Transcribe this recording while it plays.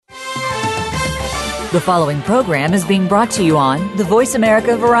The following program is being brought to you on the Voice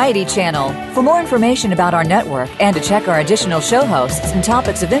America Variety Channel. For more information about our network and to check our additional show hosts and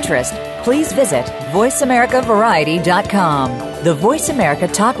topics of interest, please visit voiceamericavariety.com. The Voice America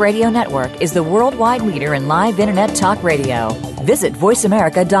Talk Radio Network is the worldwide leader in live Internet talk radio. Visit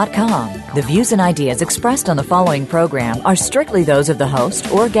voiceamerica.com. The views and ideas expressed on the following program are strictly those of the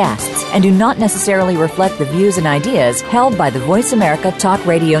host or guests and do not necessarily reflect the views and ideas held by the Voice America Talk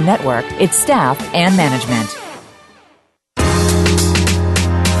Radio Network, its staff, and management.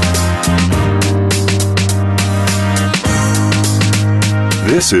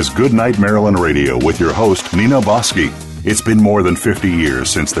 This is Goodnight Marilyn Radio with your host, Nina Bosky. It's been more than 50 years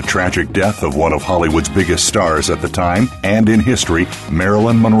since the tragic death of one of Hollywood's biggest stars at the time and in history,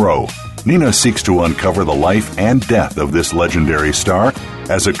 Marilyn Monroe. Nina seeks to uncover the life and death of this legendary star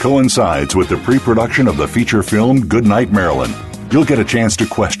as it coincides with the pre-production of the feature film Goodnight Marilyn. You'll get a chance to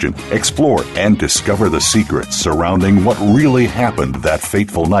question, explore, and discover the secrets surrounding what really happened that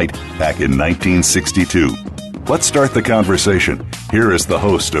fateful night back in 1962. Let's start the conversation. Here is the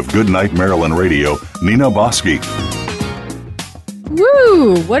host of Goodnight Marilyn Radio, Nina Bosky.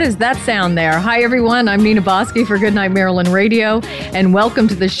 Woo! What is that sound there? Hi, everyone. I'm Nina Bosky for Goodnight Marilyn Radio, and welcome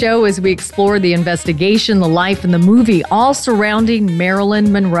to the show as we explore the investigation, the life, and the movie all surrounding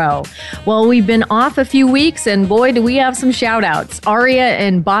Marilyn Monroe. Well, we've been off a few weeks, and boy, do we have some shout-outs. Aria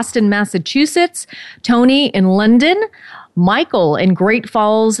in Boston, Massachusetts, Tony in London, Michael in Great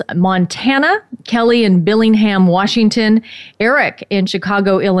Falls, Montana, Kelly in Billingham, Washington, Eric in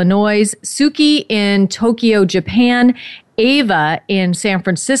Chicago, Illinois, Suki in Tokyo, Japan, Ava in San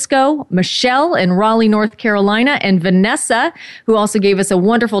Francisco, Michelle in Raleigh, North Carolina, and Vanessa, who also gave us a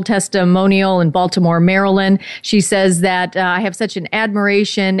wonderful testimonial in Baltimore, Maryland. She says that I have such an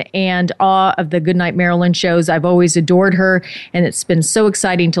admiration and awe of the Goodnight Marilyn shows. I've always adored her, and it's been so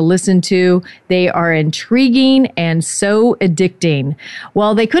exciting to listen to. They are intriguing and so addicting.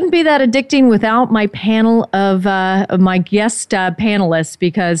 Well, they couldn't be that addicting without my panel of my guest panelists,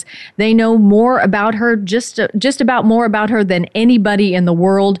 because they know more about her, just about more about her than anybody in the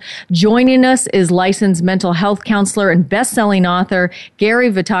world. Joining us is licensed mental health counselor and best-selling author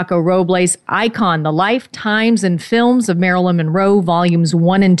Gary Vitaco Robles, Icon, The Life, Times, and Films of Marilyn Monroe, Volumes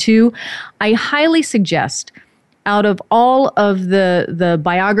 1 and 2. I highly suggest, out of all of the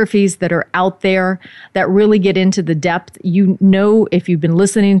biographies that are out there that really get into the depth, you know, if you've been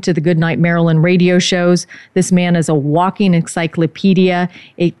listening to the Goodnight Marilyn radio shows, this man is a walking encyclopedia.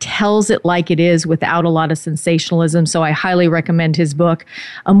 It tells it like it is without a lot of sensationalism, so I highly recommend his book.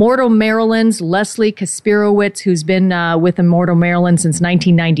 Immortal Marilyn's Leslie Kaspirowicz, who's been with Immortal Marilyn since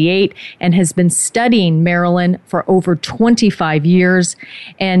 1998 and has been studying Marilyn for over 25 years.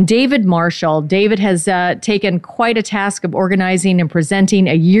 And David Marshall. David has taken quite a task of organizing and presenting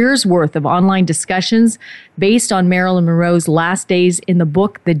a year's worth of online discussions based on Marilyn Monroe's last days in the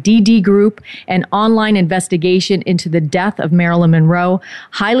book, The DD Group, an online investigation into the death of Marilyn Monroe.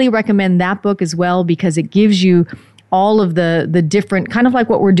 Highly recommend that book as well, because it gives you all of the different, kind of like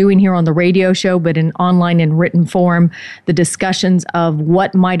what we're doing here on the radio show, but in online and written form, the discussions of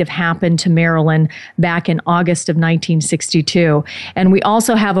what might have happened to Marilyn back in August of 1962. And we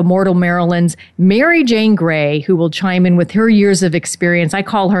also have Immortal Marilyn's Mary Jane Gray, who will chime in with her years of experience. I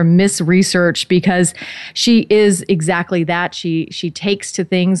call her Miss Research, because she is exactly that. She takes to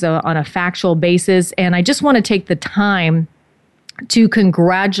things on a factual basis. And I just want to take the time to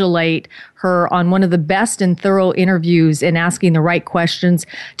congratulate her on one of the best and thorough interviews in asking the right questions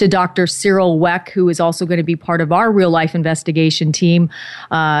to Dr. Cyril Weck, who is also going to be part of our real life investigation team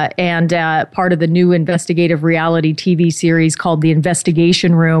and part of the new investigative reality TV series called The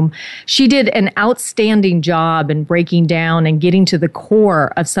Investigation Room. She did an outstanding job in breaking down and getting to the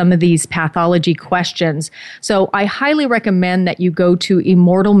core of some of these pathology questions. So I highly recommend that you go to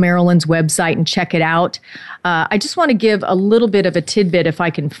Immortal Marilyn's website and check it out. I just want to give a little bit of a tidbit, if I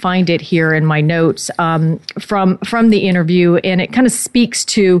can find it here in my notes, from the interview, and it kind of speaks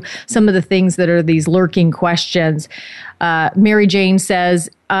to some of the things that are these lurking questions. Mary Jane says,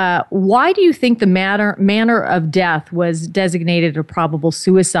 why do you think the manner of death was designated a probable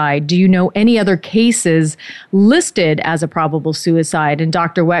suicide? Do you know any other cases listed as a probable suicide? And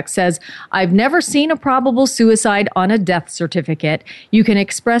Dr. Weck says, I've never seen a probable suicide on a death certificate. You can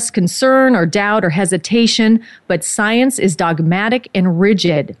express concern or doubt or hesitation, but science is dogmatic and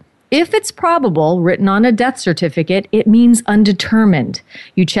rigid. If it's probable, written on a death certificate, it means undetermined.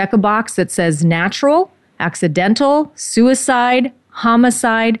 You check a box that says natural, accidental, suicide,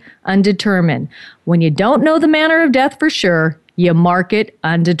 homicide, undetermined. When you don't know the manner of death for sure, You mark it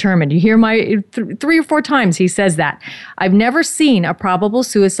undetermined. You hear my 3 or 4 times he says that. I've never seen a probable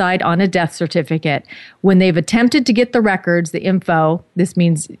suicide on a death certificate. When they've attempted to get the records, the info, this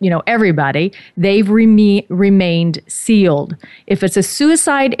means, everybody, they've remained sealed. If it's a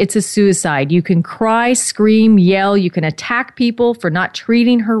suicide, it's a suicide. You can cry, scream, yell. You can attack people for not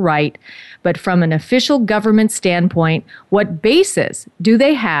treating her right. But from an official government standpoint, what basis do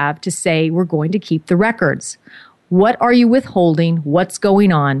they have to say we're going to keep the records? What are you withholding? What's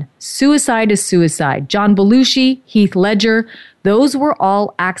going on? Suicide is suicide. John Belushi, Heath Ledger, those were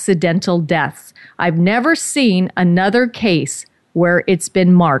all accidental deaths. I've never seen another case where it's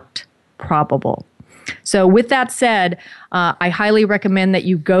been marked probable. So with that said, I highly recommend that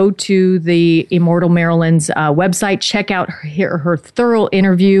you go to the Immortal Marilyn's website, check out her thorough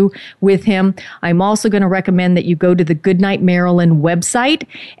interview with him. I'm also going to recommend that you go to the Goodnight Marilyn website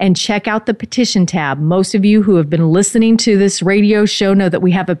and check out the petition tab. Most of you who have been listening to this radio show know that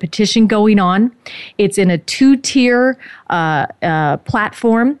we have a petition going on. It's in a 2-tier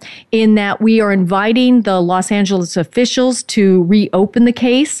platform in that we are inviting the Los Angeles officials to reopen the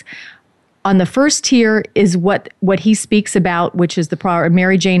case. On the first tier is what he speaks about, which is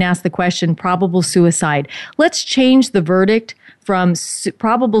Mary Jane asked the question, probable suicide. Let's change the verdict from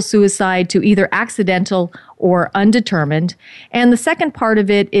probable suicide to either accidental or undetermined. And the second part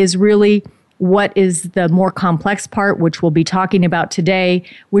of it is really what is the more complex part, which we'll be talking about today,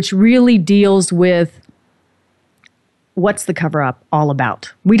 which really deals with what's the cover-up all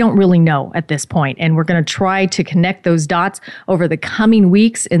about? We don't really know at this point, and we're going to try to connect those dots over the coming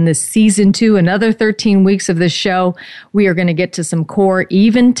weeks in this season 2, another 13 weeks of this show. We are going to get to some core.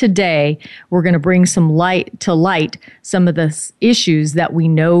 Even today, we're going to bring some light some of the issues that we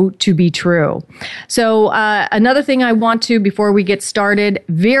know to be true. So another thing I want to, before we get started,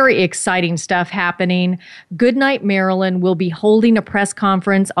 very exciting stuff happening. Goodnight Marilyn will be holding a press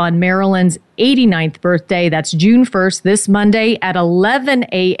conference on Marilyn's 89th birthday. That's June 1st, this Monday at 11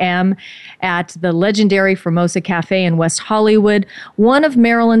 a.m. at the legendary Formosa Cafe in West Hollywood. One of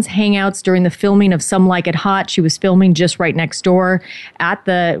Marilyn's hangouts during the filming of Some Like It Hot. She was filming just right next door at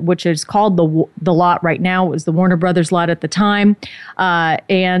which is called the lot right now. It was the Warner Brothers lot at the time.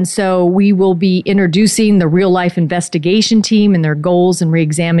 And so we will be introducing the real life investigation team and their goals in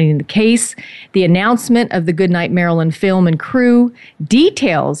reexamining the case, the announcement of the Goodnight Marilyn film and crew,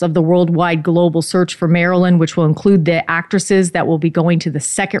 details of the worldwide global search for Marilyn, which will include the actresses that will be going to the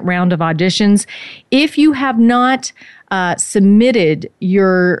second round of auditions. If you have not submitted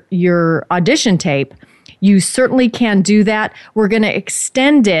your audition tape, you certainly can do that. We're going to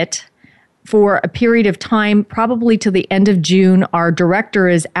extend it for a period of time, probably till the end of June. Our director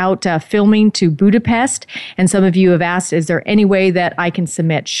is out filming to Budapest, and some of you have asked, is there any way that I can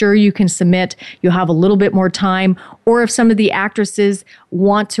submit? Sure, you can submit. You'll have a little bit more time. Or if some of the actresses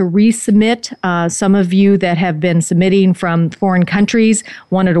want to resubmit, some of you that have been submitting from foreign countries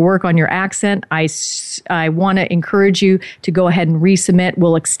wanted to work on your accent, I want to encourage you to go ahead and resubmit.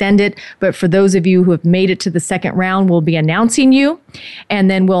 We'll extend it. But for those of you who have made it to the second round, we'll be announcing you. And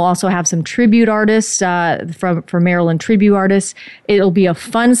then we'll also have some tribute artists for Marilyn tribute artists. It'll be a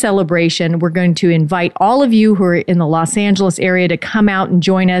fun celebration. We're going to invite all of you who are in the Los Angeles area to come out and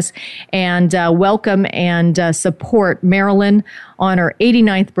join us and welcome and support Marilyn on her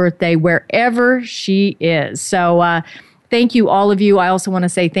 89th birthday, wherever she is. So thank you, all of you. I also want to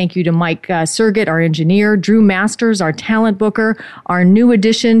say thank you to Mike Sergett, our engineer, Drew Masters, our talent booker, our new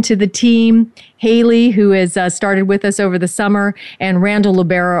addition to the team, Haley, who has started with us over the summer, and Randall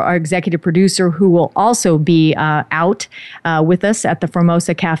Libero, our executive producer, who will also be out with us at the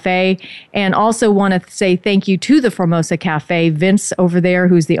Formosa Cafe. And also want to say thank you to the Formosa Cafe, Vince over there,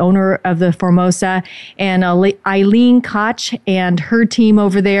 who's the owner of the Formosa, and Eileen Koch and her team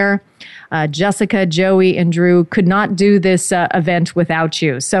over there. Jessica, Joey, and Drew could not do this event without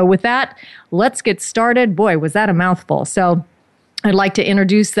you. So with that, let's get started. Boy, was that a mouthful. So I'd like to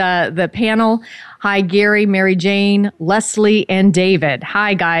introduce the panel. Hi, Gary, Mary Jane, Leslie, and David.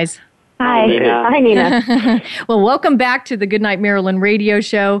 Hi, guys. Hi. Hi, Nina. Well, welcome back to the Goodnight Marilyn radio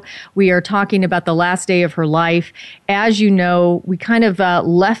show. We are talking about the last day of her life. As you know, we kind of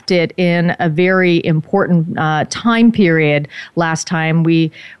left it in a very important time period last time.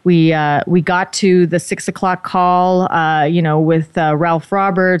 We got to the 6 o'clock call, with Ralph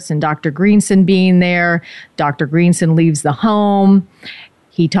Roberts and Dr. Greenson being there. Dr. Greenson leaves the home.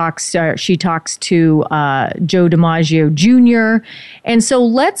 She talks to Joe DiMaggio Jr. And so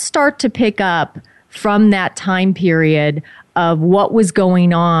let's start to pick up from that time period of what was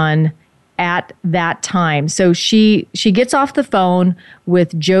going on at that time. So she gets off the phone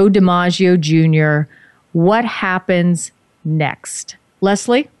with Joe DiMaggio Jr. What happens next?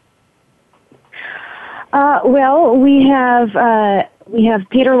 Leslie? Well, we have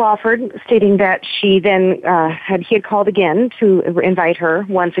Peter Lawford stating that he had called again to invite her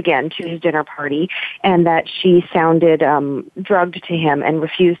once again to his dinner party, and that she sounded drugged to him and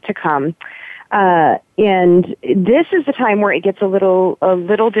refused to come. And this is the time where it gets a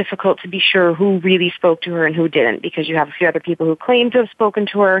little difficult to be sure who really spoke to her and who didn't, because you have a few other people who claim to have spoken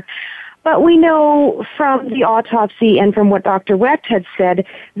to her. But we know from the autopsy and from what Dr. Wecht had said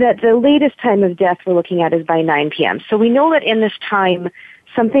that the latest time of death we're looking at is by 9 p.m. So we know that in this time,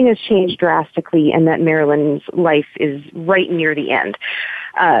 something has changed drastically and that Marilyn's life is right near the end.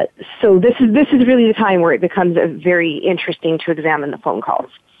 So this is really the time where it becomes very interesting to examine the phone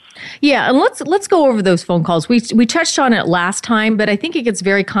calls. Yeah, and let's go over those phone calls. We touched on it last time, but I think it gets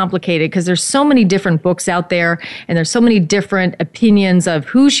very complicated because there's so many different books out there, and there's so many different opinions of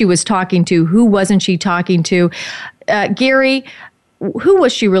who she was talking to, who wasn't she talking to. Gary, who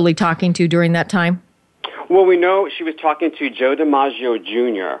was she really talking to during that time? Well, we know she was talking to Joe DiMaggio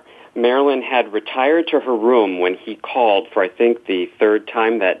Jr. Marilyn had retired to her room when he called for, I think, the third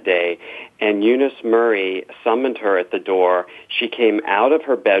time that day, and Eunice Murray summoned her at the door. She came out of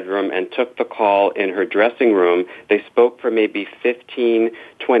her bedroom and took the call in her dressing room. They spoke for maybe 15,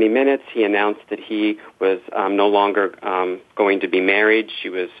 20 minutes. He announced that he was no longer going to be married. She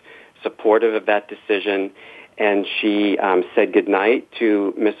was supportive of that decision, and she said goodnight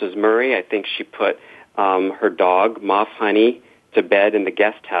to Mrs. Murray. I think she put her dog, Moff Honey, to bed in the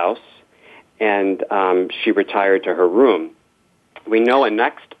guest house, and she retired to her room. We know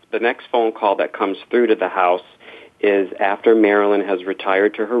the next phone call that comes through to the house is after Marilyn has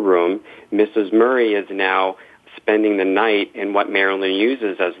retired to her room. Mrs. Murray is now spending the night in what Marilyn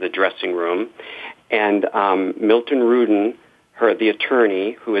uses as the dressing room, and Milton Rudin, the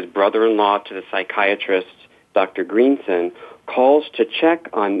attorney, who is brother-in-law to the psychiatrist, Dr. Greenson, calls to check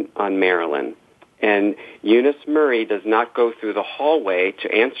on Marilyn. And Eunice Murray does not go through the hallway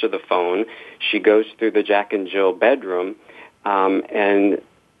to answer the phone. She goes through the Jack and Jill bedroom, and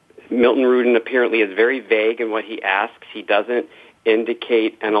Milton Rudin apparently is very vague in what he asks. He doesn't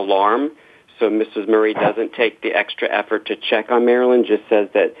indicate an alarm, so Mrs. Murray doesn't take the extra effort to check on Marilyn, just says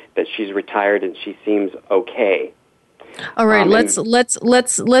that she's retired and she seems okay. All right, let's.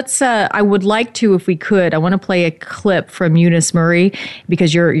 I would like to, if we could, I want to play a clip from Eunice Murray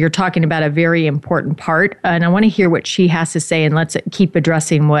because you're talking about a very important part, and I want to hear what she has to say. And let's keep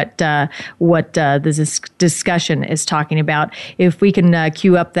addressing what this discussion is talking about. If we can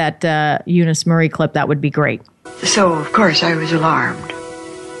cue up that Eunice Murray clip, that would be great. So of course I was alarmed.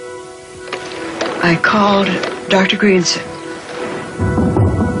 I called Dr. Greenson.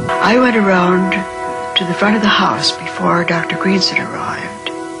 I went around to the front of the house before Dr. Greenson arrived.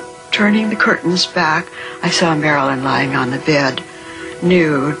 Turning the curtains back, I saw Marilyn lying on the bed,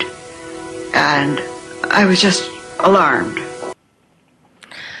 nude, and I was just alarmed.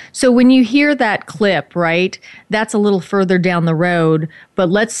 So when you hear that clip, right, that's a little further down the road, but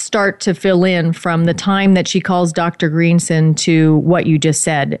let's start to fill in from the time that she calls Dr. Greenson to what you just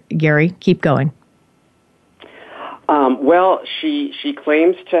said. Gary, keep going. Well, she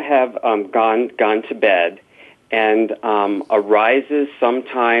claims to have gone to bed and arises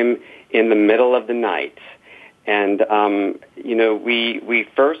sometime in the middle of the night. And, we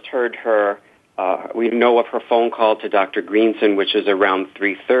first heard her, we know of her phone call to Dr. Greenson, which is around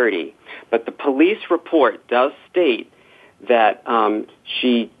 3:30. But the police report does state that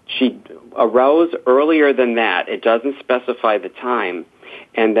she arose earlier than that. It doesn't specify the time,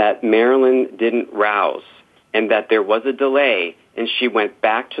 and that Marilyn didn't rouse, and that there was a delay, and she went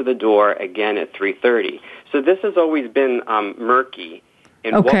back to the door again at 3:30. So this has always been murky.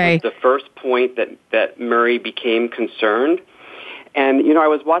 And okay. What was the first point that Murray became concerned? And, I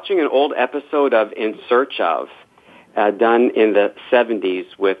was watching an old episode of In Search Of, done in the 70s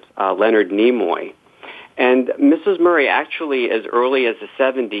with Leonard Nimoy. And Mrs. Murray actually, as early as the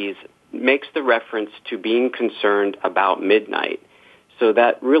 70s, makes the reference to being concerned about midnight. So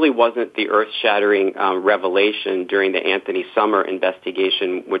that really wasn't the earth-shattering revelation during the Anthony Summer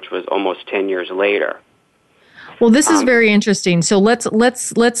investigation, which was almost 10 years later. Well, this is very interesting. So let's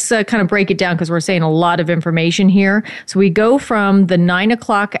kind of break it down because we're saying a lot of information here. So we go from the 9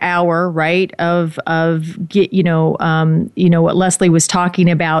 o'clock hour, right, of what Leslie was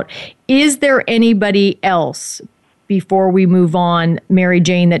talking about. Is there anybody else before we move on, Mary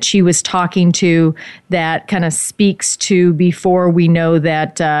Jane, that she was talking to that kind of speaks to before we know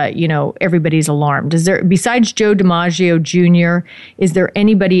that, everybody's alarmed? Is there, besides Joe DiMaggio Jr., is there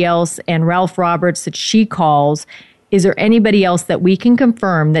anybody else, and Ralph Roberts that she calls, is there anybody else that we can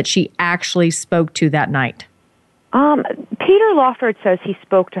confirm that she actually spoke to that night? Peter Lawford says he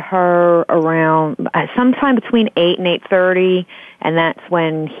spoke to her around sometime between 8 and 8:30, and that's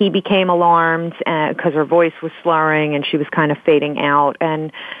when he became alarmed because her voice was slurring and she was kind of fading out,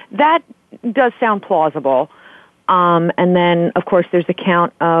 and that does sound plausible. And then, of course, there's the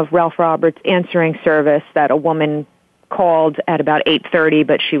account of Ralph Roberts' answering service that a woman called at about 8:30,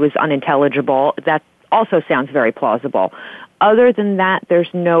 but she was unintelligible. That also sounds very plausible. Other than that, there's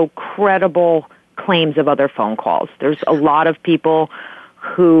no credible claims of other phone calls. There's a lot of people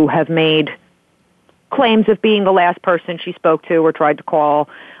who have made claims of being the last person she spoke to or tried to call,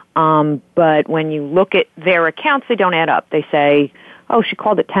 but when you look at their accounts, they don't add up. They say, oh, she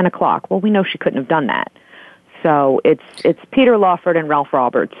called at 10 o'clock. Well, we know she couldn't have done that. So it's Peter Lawford and Ralph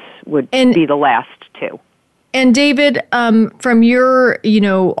Roberts would be the last two. And David, from your,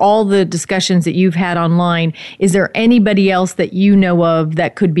 all the discussions that you've had online, is there anybody else that you know of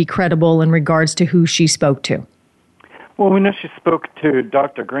that could be credible in regards to who she spoke to? Well, we know she spoke to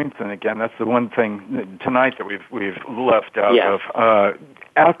Dr. Greenson again. That's the one thing tonight that we've left out of.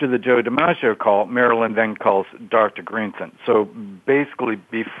 After the Joe DiMaggio call, Marilyn then calls Dr. Greenson. So basically,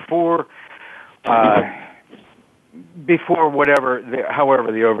 before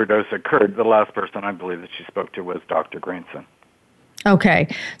however the overdose occurred, the last person I believe that she spoke to was Dr. Greenson. Okay,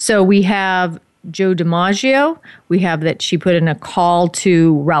 so we have Joe DiMaggio, we have that she put in a call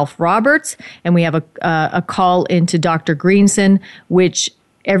to Ralph Roberts, and we have a call into Dr. Greenson, which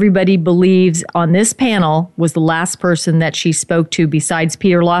everybody believes on this panel was the last person that she spoke to besides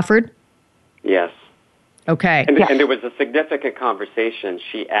Peter Lawford? Yes. Okay. And there was a significant conversation.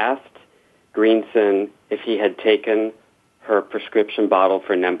 She asked Greenson if he had taken her prescription bottle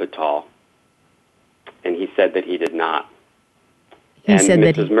for Nembutal, and he said that he did not.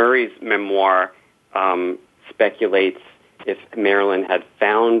 Mrs. Murray's memoir speculates if Marilyn had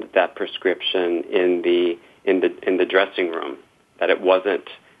found that prescription in the dressing room, that it wasn't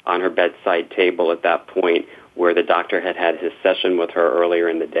on her bedside table at that point where the doctor had his session with her earlier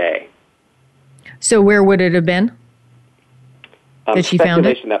in the day. So where would it have been? That she found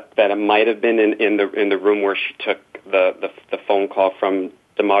it? Speculation that it might have been in the room where she took the phone call from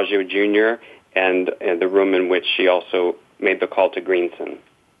DiMaggio Jr. and the room in which she also made the call to Greenson.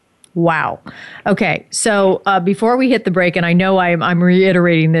 Wow. Okay, so before we hit the break, and I know I'm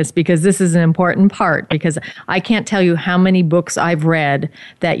reiterating this because this is an important part, because I can't tell you how many books I've read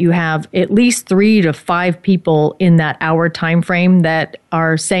that you have at least 3 to 5 people in that hour time frame that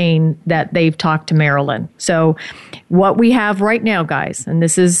are saying that they've talked to Marilyn. So what we have right now, guys, and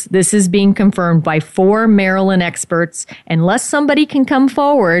this is being confirmed by 4 Marilyn experts, unless somebody can come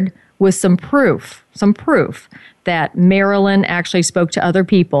forward with some proof that Marilyn actually spoke to other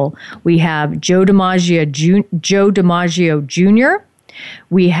people. We have Joe DiMaggio Jr.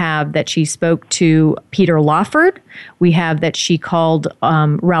 We have that she spoke to Peter Lawford. We have that she called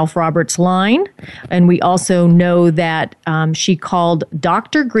Ralph Roberts' line. And we also know that she called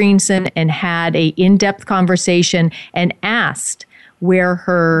Dr. Greenson and had an in-depth conversation and asked where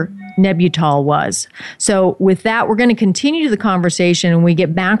her Nembutal was. So with that, we're going to continue the conversation. When we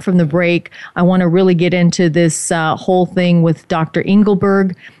get back from the break, I want to really get into this whole thing with Dr.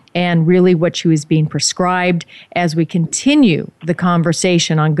 Engelberg and really what she was being prescribed as we continue the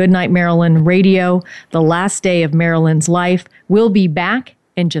conversation on Goodnight Marilyn Radio, the last day of Marilyn's life. We'll be back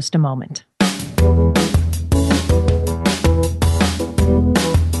in just a moment.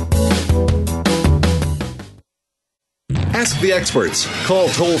 Ask the experts. Call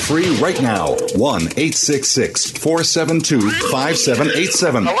toll-free right now,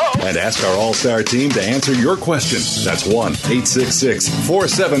 1-866-472-5787. And ask our All-Star team to answer your question. That's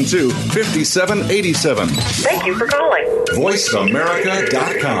 1-866-472-5787. Thank you for calling.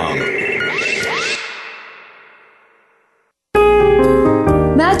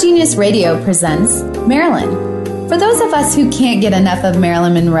 VoiceAmerica.com. Mad Genius Radio presents Marilyn. For those of us who can't get enough of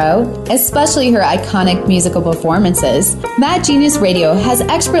Marilyn Monroe, especially her iconic musical performances, Mad Genius Radio has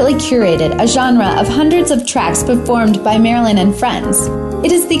expertly curated a genre of hundreds of tracks performed by Marilyn and friends.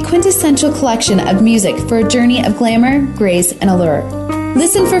 It is the quintessential collection of music for a journey of glamour, grace, and allure.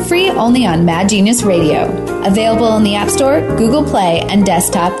 Listen for free only on Mad Genius Radio. Available in the App Store, Google Play, and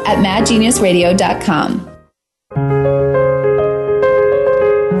desktop at madgeniusradio.com.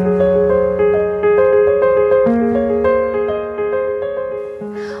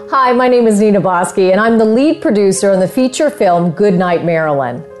 Hi, my name is Nina Bosky, and I'm the lead producer on the feature film Goodnight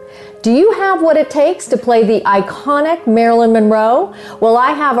Marilyn. Do you have what it takes to play the iconic Marilyn Monroe? Well,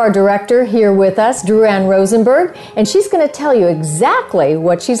 I have our director here with us, Drew Ann Rosenberg, and she's going to tell you exactly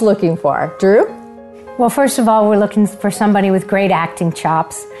what she's looking for. Drew? Well, first of all, we're looking for somebody with great acting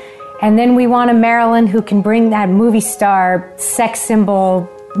chops. And then we want a Marilyn who can bring that movie star sex symbol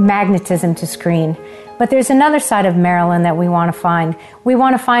magnetism to screen. But there's another side of Marilyn that we want to find. We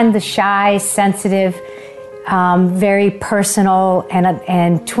want to find the shy, sensitive, very personal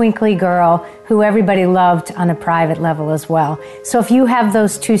and twinkly girl who everybody loved on a private level as well. So if you have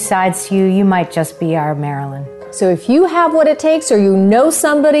those two sides to you, you might just be our Marilyn. So if you have what it takes or you know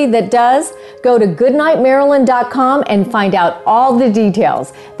somebody that does, go to goodnightmarilyn.com and find out all the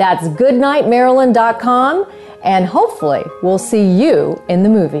details. That's goodnightmarilyn.com, and hopefully we'll see you in the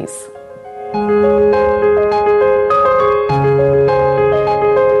movies.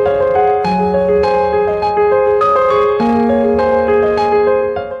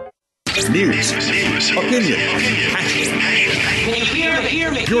 News, opinion,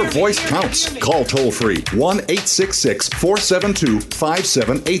 your voice counts. Call toll-free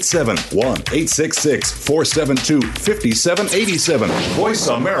 1-866-472-5787. 1-866-472-5787.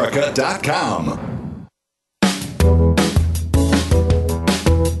 VoiceAmerica.com.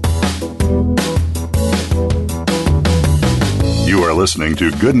 You are listening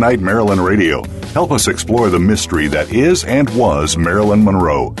to Goodnight Marilyn Radio. Help us explore the mystery that is and was Marilyn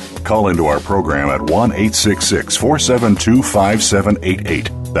Monroe. Call into our program at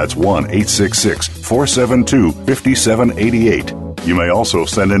 1-866-472-5788. That's 1-866-472-5788. You may also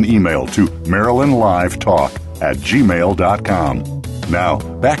send an email to marylandlivetalk@gmail.com. Now,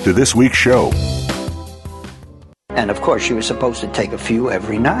 back to this week's show. And of course, she was supposed to take a few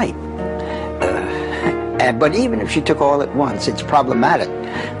every night. But even if she took all at once, it's problematic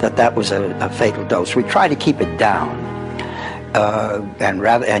that was a fatal dose. We try to keep it down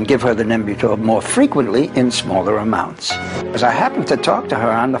and give her the Nembutal more frequently in smaller amounts. As I happened to talk to her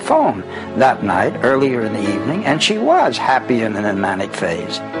on the phone that night, earlier in the evening, and she was happy and in a manic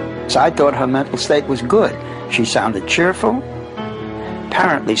phase. So I thought her mental state was good. She sounded cheerful.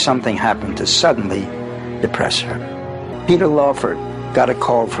 Apparently something happened to suddenly depress her. Peter Lawford got a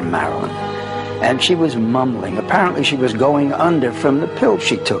call from Marilyn, and she was mumbling. Apparently she was going under from the pill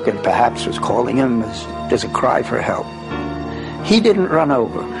she took, and perhaps was calling him as a cry for help. He didn't run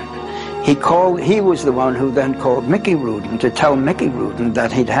over. He was the one who then called Mickey Rudin to tell Mickey Rudin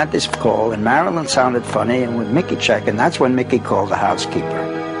that he'd had this call, and Marilyn sounded funny, and when Mickey checked, and that's when Mickey called the housekeeper.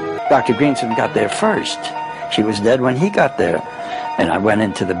 Dr. Greenson got there first. She was dead when he got there, and I went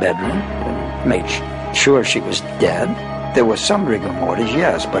into the bedroom and made sure she was dead. There was some rigor mortis,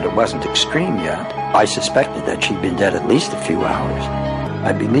 yes, but it wasn't extreme yet. I suspected that she'd been dead at least a few hours.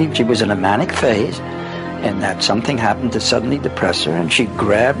 I believed she was in a manic phase and that something happened to suddenly depress her, and she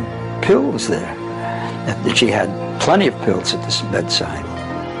grabbed pills there. That she had plenty of pills at the bedside.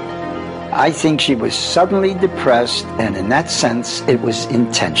 I think she was suddenly depressed, and in that sense, it was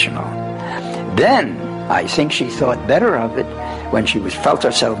intentional. Then, I think she thought better of it when she felt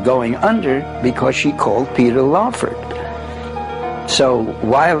herself going under because she called Peter Lawford. So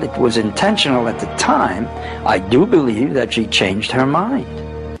while it was intentional at the time, I do believe that she changed her mind.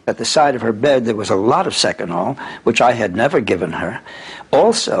 At the side of her bed, there was a lot of Seconal, which I had never given her.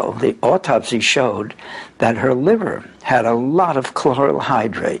 Also, the autopsy showed that her liver had a lot of chloral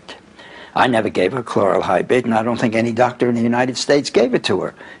hydrate. I never gave her chloral hydrate, and I don't think any doctor in the United States gave it to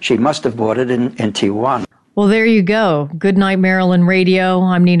her. She must have bought it in Tijuana. Well, there you go. Good Night Marilyn Radio.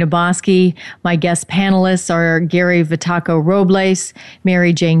 I'm Nina Bosky. My guest panelists are Gary Vitaco-Robles,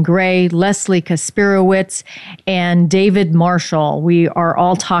 Mary Jane Gray, Leslie Kaspirowicz, and David Marshall. We are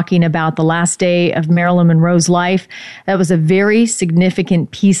all talking about the last day of Marilyn Monroe's life. That was a very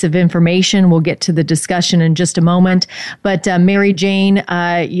significant piece of information. We'll get to the discussion in just a moment. But Mary Jane,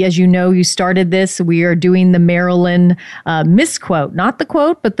 as you know, you started this. We are doing the Marilyn misquote. Not the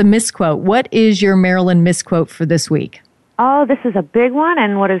quote, but the misquote. What is your Marilyn misquote for this week? Oh, this is a big one,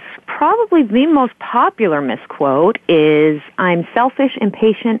 and what is probably the most popular misquote is, I'm selfish,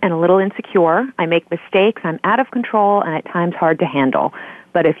 impatient, and a little insecure. I make mistakes, I'm out of control, and at times hard to handle.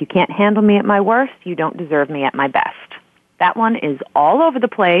 But if you can't handle me at my worst, you don't deserve me at my best. That one is all over the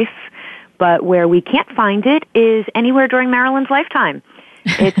place, but where we can't find it is anywhere during Marilyn's lifetime.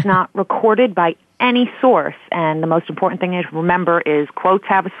 It's not recorded by any source, and the most important thing to remember is quotes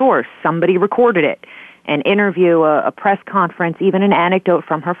have a source. Somebody recorded it. An interview, a press conference, even an anecdote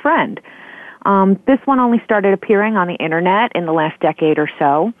from her friend. This one only started appearing on the internet in the last decade or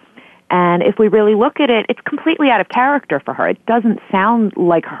so. And if we really look at it, it's completely out of character for her. It doesn't sound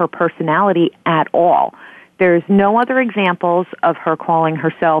like her personality at all. There's no other examples of her calling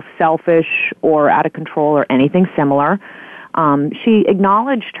herself selfish or out of control or anything similar. She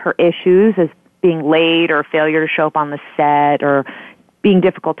acknowledged her issues as being late or failure to show up on the set or being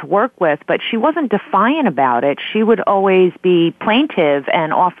difficult to work with, but she wasn't defiant about it. She would always be plaintive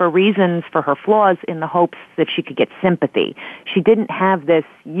and offer reasons for her flaws in the hopes that she could get sympathy. She didn't have this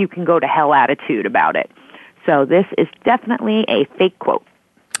 "you can go to hell" attitude about it. So this is definitely a fake quote.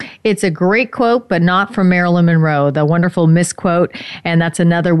 It's a great quote, but not from Marilyn Monroe, the wonderful misquote. And that's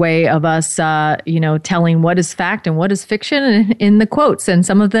another way of us, telling what is fact and what is fiction in the quotes. And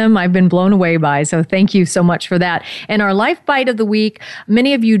some of them I've been blown away by. So thank you so much for that. And our Life Bite of the week,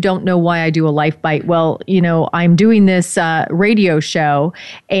 many of you don't know why I do a Life Bite. Well, I'm doing this radio show,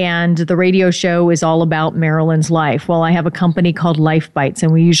 and the radio show is all about Marilyn's life. Well, I have a company called Life Bites,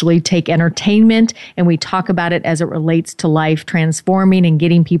 and we usually take entertainment and we talk about it as it relates to life, transforming and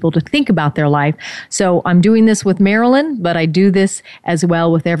getting people to think about their life. So I'm doing this with Marilyn, but I do this as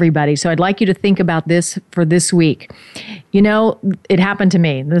well with everybody. So I'd like you to think about this for this week. It happened to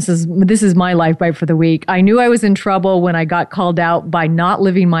me. This is my Life Bite for the week. I knew I was in trouble when I got called out by not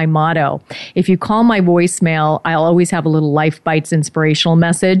living my motto. If you call my voicemail, I'll always have a little Life Bites inspirational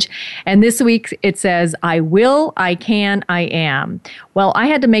message. And this week it says, I will, I can, I am. Well, I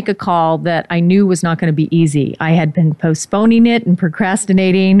had to make a call that I knew was not going to be easy. I had been postponing it and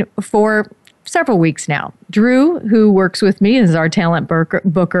procrastinating for several weeks now. Drew, who works with me as our talent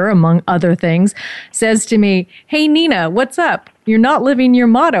booker, among other things, says to me, "Hey, Nina, what's up? You're not living your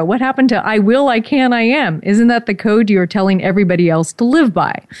motto. What happened to I will, I can, I am? Isn't that the code you're telling everybody else to live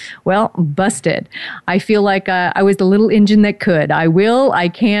by?" Well, busted. I feel like I was the little engine that could. I will, I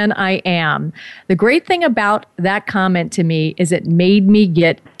can, I am. The great thing about that comment to me is it made me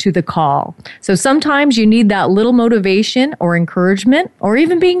get to the call. So sometimes you need that little motivation or encouragement or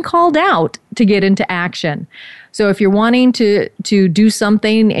even being called out to get into action. So if you're wanting to do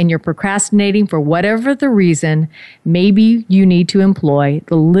something and you're procrastinating for whatever the reason, maybe you need to employ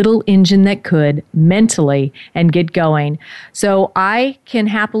the little engine that could mentally and get going. So I can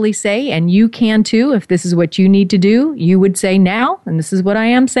happily say, and you can too, if this is what you need to do, you would say now, and this is what I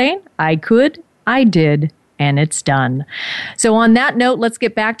am saying, I could, I did, and it's done. So on that note, let's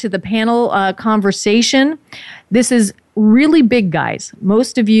get back to the panel conversation. This is really big, guys.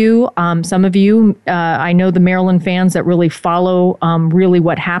 Most of you, some of you, I know the Marilyn fans that really follow really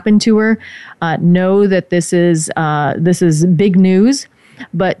what happened to her, know that this is big news.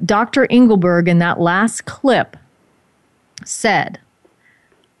 But Dr. Engelberg in that last clip said,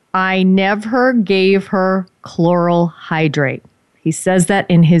 I never gave her chloral hydrate. He says that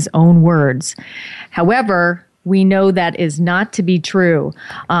in his own words. However, we know that is not to be true.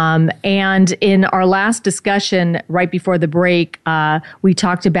 And in our last discussion right before the break, we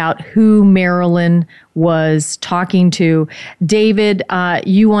talked about who Marilyn was talking to. David,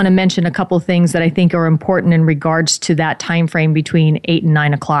 you want to mention a couple things that I think are important in regards to that time frame between 8 and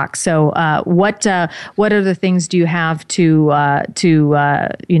 9 o'clock. So what other things do you have to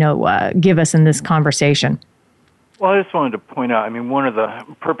give us in this conversation? Well, I just wanted to point out, one of the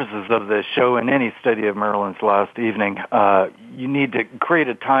purposes of this show and any study of Marilyn's last evening, you need to create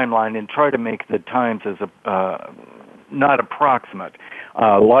a timeline and try to make the times as not approximate.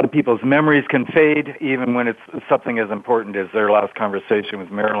 A lot of people's memories can fade, even when it's something as important as their last conversation with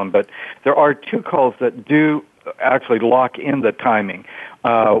Marilyn. But there are two calls that do actually lock in the timing.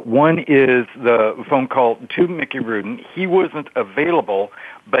 One is the phone call to Mickey Rudin. He wasn't available,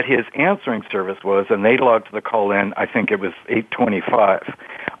 but his answering service was, and they logged the call in, I think it was 8:25.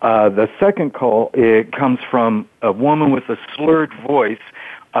 The second call, it comes from a woman with a slurred voice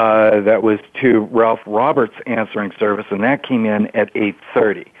that was to Ralph Roberts' answering service, and that came in at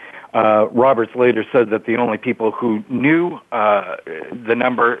 8:30. Roberts later said that the only people who knew the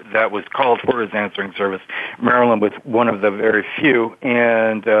number that was called for his answering service, Marilyn was one of the very few,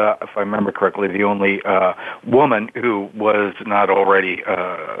 and if I remember correctly, the only woman who was not already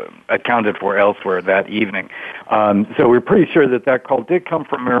accounted for elsewhere that evening. So we're pretty sure that call did come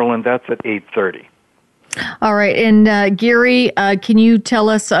from Marilyn. That's at 8:30. All right. And Gary, can you tell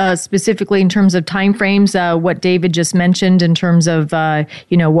us specifically in terms of timeframes what David just mentioned in terms of,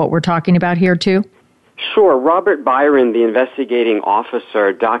 what we're talking about here too? Sure. Robert Byron, the investigating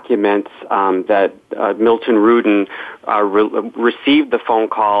officer, documents that Milton Rudin received the phone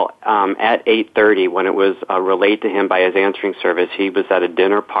call at 8:30 when it was relayed to him by his answering service. He was at a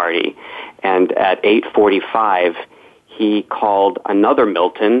dinner party, and at 8:45, he called another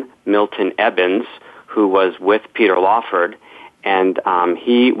Milton Ebbins, who was with Peter Lawford, and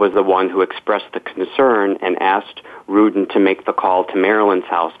he was the one who expressed the concern and asked Rudin to make the call to Marilyn's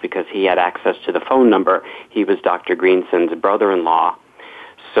house because he had access to the phone number. He was Dr. Greenson's brother-in-law.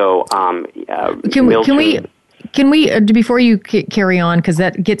 So, Can we, before you carry on, because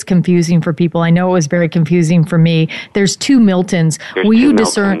that gets confusing for people. I know it was very confusing for me. There's two Miltons. Will you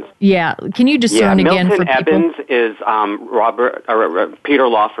discern? Yeah. Can you discern again for people? Milton Evans is Peter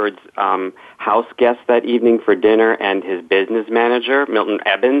Lawford's house guest that evening for dinner, and his business manager, Milton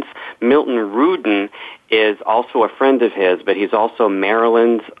Evans. Milton Rudin is also a friend of his, but he's also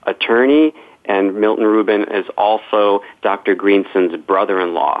Marilyn's attorney, and Milton Rubin is also Dr. Greenson's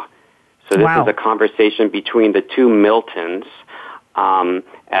brother-in-law. So this is a conversation between the two Miltons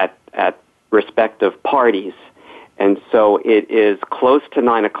at respective parties. And so it is close to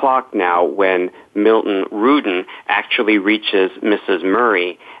 9 o'clock now when Milton Rudin actually reaches Mrs.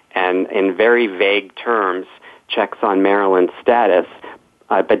 Murray and in very vague terms checks on Marilyn's status,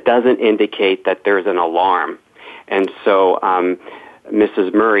 but doesn't indicate that there's an alarm. And so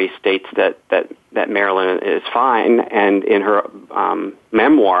Mrs. Murray states that Marilyn is fine, and in her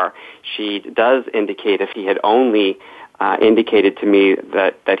memoir, she does indicate if he had only indicated to me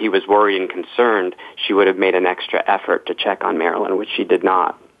that he was worried and concerned, she would have made an extra effort to check on Marilyn, which she did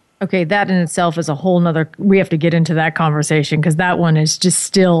not. Okay, that in itself is a whole nother, we have to get into that conversation because that one is just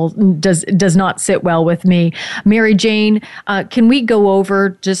still does not sit well with me. Mary Jane, can we go over,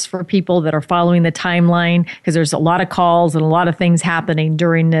 just for people that are following the timeline, because there's a lot of calls and a lot of things happening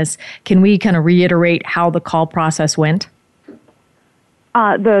during this, can we kind of reiterate how the call process went?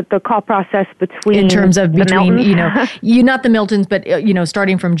 The call process between in terms of between Miltons? you not the Miltons, but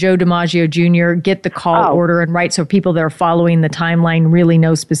starting from Joe DiMaggio Jr. get the call order and right, so people that are following the timeline really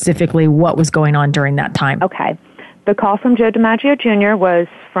know specifically what was going on during that time. Okay, the call from Joe DiMaggio Jr. was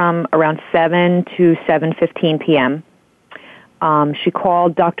from around 7 to 7:15 p.m. She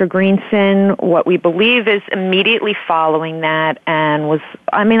called Dr. Greenson, what we believe is immediately following that, and was,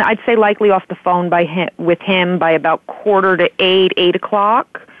 I'd say likely off the phone with him by about 7:45, 8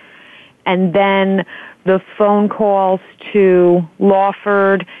 o'clock. And then the phone calls to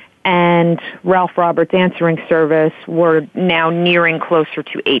Lawford and Ralph Roberts' answering service were now nearing closer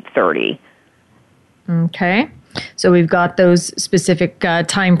to 8:30. Okay. So we've got those specific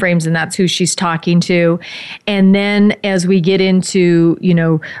time frames, and that's who she's talking to. And then as we get into,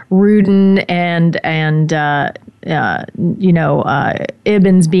 Rudin and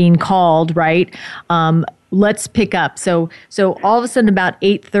Ibbins being called, right? Let's pick up. So all of a sudden about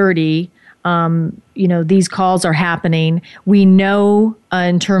 8:30, these calls are happening. We know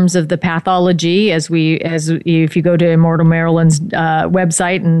in terms of the pathology, if you go to Immortal Marilyn's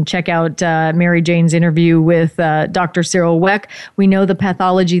website and check out Mary Jane's interview with Dr. Cyril Weck, we know the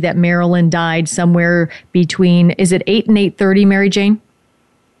pathology that Marilyn died somewhere between, is it 8 and 8:30, Mary Jane?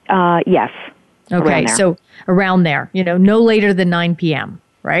 Yes. Okay, so around there, no later than 9 p.m.,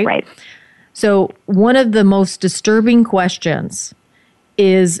 right? Right. So one of the most disturbing questions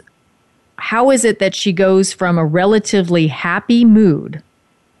is, how is it that she goes from a relatively happy mood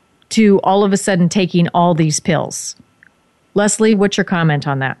to all of a sudden taking all these pills? Leslie, what's your comment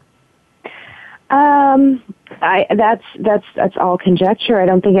on that? That's all conjecture. I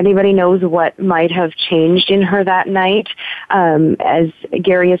don't think anybody knows what might have changed in her that night. As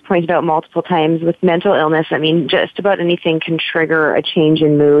Gary has pointed out multiple times, with mental illness, just about anything can trigger a change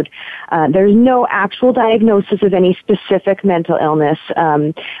in mood. There's no actual diagnosis of any specific mental illness,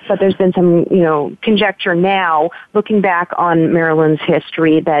 but there's been some, conjecture now, looking back on Marilyn's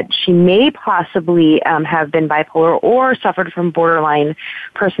history, that she may possibly have been bipolar or suffered from borderline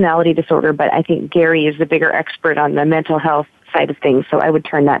personality disorder, but I think Gary is the bigger expert on the mental health side of things, so I would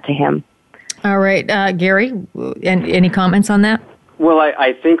turn that to him. All right, Gary, any comments on that? Well,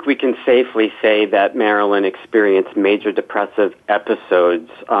 I think we can safely say that Marilyn experienced major depressive episodes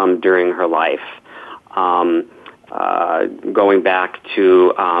during her life, going back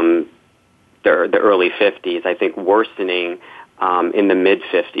to the early 50s, I think worsening in the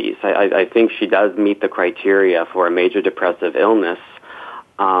mid-50s. I think she does meet the criteria for a major depressive illness,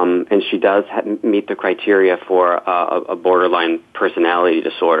 and she does meet the criteria for a borderline personality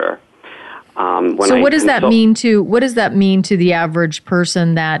disorder. What does that mean to the average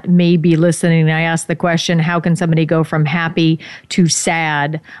person that may be listening? I asked the question, how can somebody go from happy to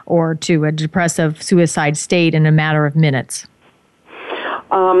sad or to a depressive suicide state in a matter of minutes?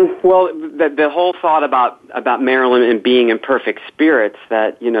 Well, the whole thought about Marilyn and being in perfect spirits,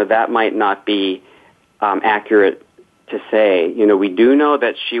 that might not be accurate to say. We do know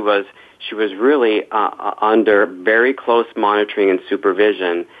that she was really under very close monitoring and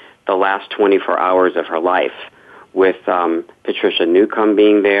supervision the last 24 hours of her life, with Patricia Newcomb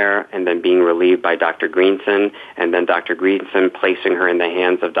being there and then being relieved by Dr. Greenson, and then Dr. Greenson placing her in the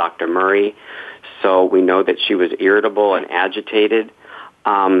hands of Dr. Murray. So we know that she was irritable and agitated.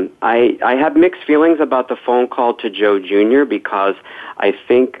 I have mixed feelings about the phone call to Joe Jr. because I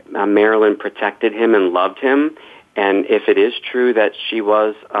think Marilyn protected him and loved him. And if it is true that she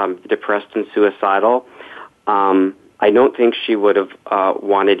was depressed and suicidal, I don't think she would have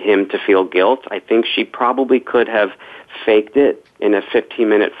wanted him to feel guilt. I think she probably could have faked it in a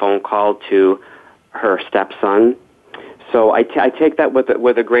 15-minute phone call to her stepson. So I take that with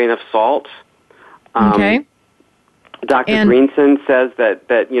a grain of salt. Okay. Dr. Greenson says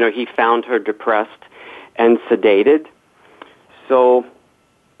that he found her depressed and sedated. So,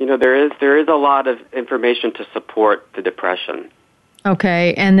 there is a lot of information to support the depression.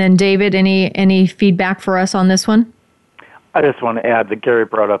 Okay, and then David, any feedback for us on this one? I just want to add that Gary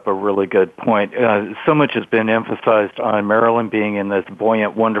brought up a really good point. So much has been emphasized on Marilyn being in this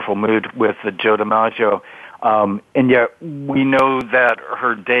buoyant, wonderful mood with Joe DiMaggio. And yet we know that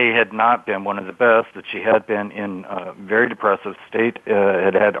her day had not been one of the best, that she had been in a very depressive state,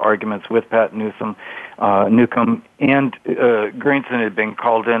 had arguments with Pat Newcomb, and Greenson had been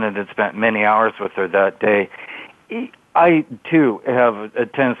called in and had spent many hours with her that day. I, too, have a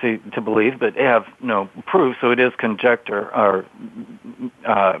tendency to believe, but have no proof, so it is conjecture or,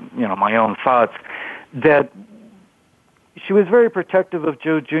 my own thoughts, that she was very protective of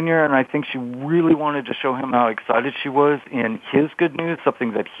Joe Jr., and I think she really wanted to show him how excited she was in his good news,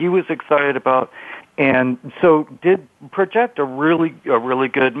 something that he was excited about, and so did project a really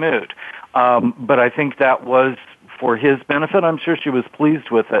good mood. But I think that was for his benefit. I'm sure she was pleased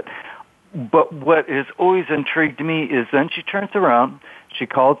with it. But what has always intrigued me is then she turns around, she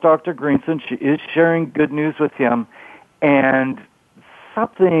calls Dr. Greenson, she is sharing good news with him, and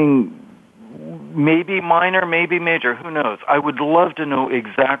something maybe minor, maybe major, who knows. I would love to know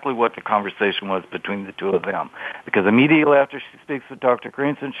exactly what the conversation was between the two of them, because immediately after she speaks with Dr.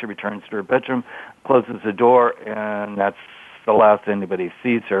 Greenson, she returns to her bedroom, closes the door, and that's the last anybody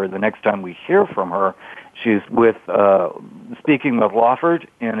sees her. The next time we hear from her, she's speaking with Lawford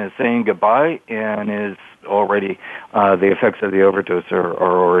and is saying goodbye, and is already, the effects of the overdose are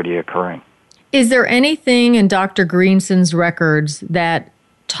already occurring. Is there anything in Dr. Greenson's records that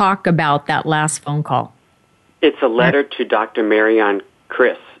talk about that last phone call? It's a letter to Dr. Marion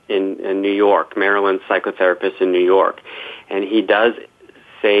Chris in New York, Marilyn's psychotherapist in New York. And he does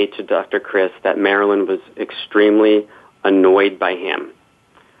say to Dr. Chris that Marilyn was extremely annoyed by him,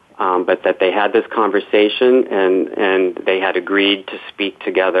 but that they had this conversation and they had agreed to speak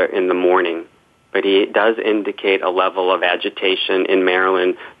together in the morning. But he does indicate a level of agitation in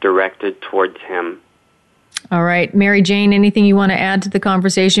Marilyn directed towards him. All right. Mary Jane, anything you want to add to the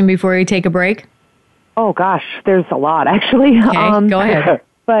conversation before we take a break? Oh, gosh, there's a lot, actually. Okay, go ahead.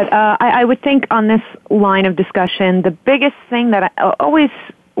 But I would think on this line of discussion, the biggest thing that always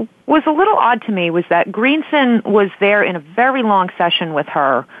was a little odd to me was that Greenson was there in a very long session with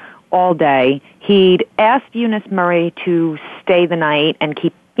her all day. He'd asked Eunice Murray to stay the night and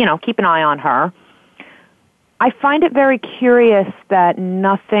keep an eye on her. I find it very curious that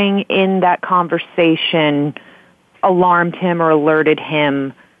nothing in that conversation alarmed him or alerted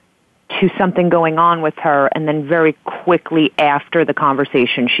him to something going on with her, and then very quickly after the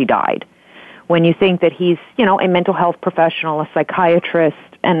conversation she died. When you think that he's, a mental health professional, a psychiatrist,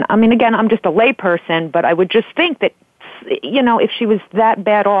 and I mean, again, I'm just a layperson, but I would just think that, if she was that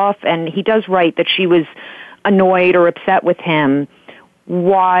bad off, and he does write that she was annoyed or upset with him,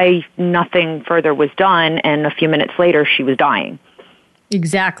 why nothing further was done, and a few minutes later she was dying.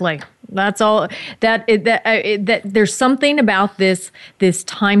 Exactly. That's all. That there's something about this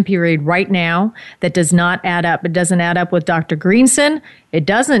time period right now that does not add up. It doesn't add up with Dr. Greenson. It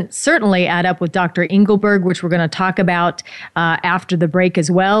doesn't certainly add up with Dr. Engelberg, which we're going to talk about after the break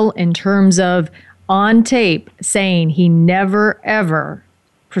as well, in terms of on tape saying he never ever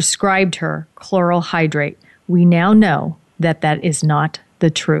prescribed her chloral hydrate. We now know that is not the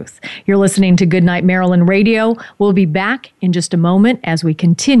truth. You're listening to Goodnight Marilyn Radio. We'll be back in just a moment as we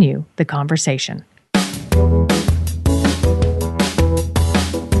continue the conversation.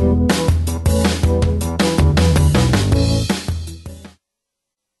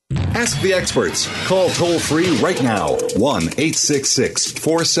 Ask the experts. Call toll-free right now,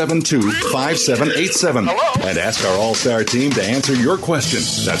 1-866-472-5787. And ask our All-Star team to answer your question.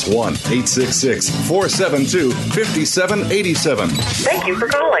 That's 1-866-472-5787. Thank you for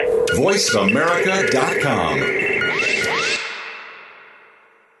calling. VoiceAmerica.com.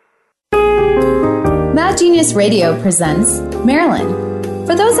 Mad Genius Radio presents Marilyn.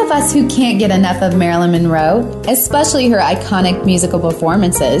 For those of us who can't get enough of Marilyn Monroe, especially her iconic musical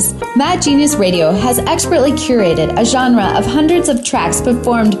performances, Mad Genius Radio has expertly curated a genre of hundreds of tracks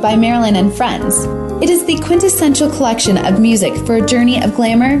performed by Marilyn and friends. It is the quintessential collection of music for a journey of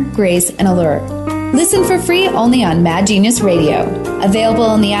glamour, grace, and allure. Listen for free only on Mad Genius Radio.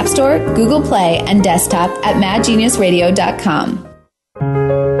 Available in the App Store, Google Play, and desktop at madgeniusradio.com.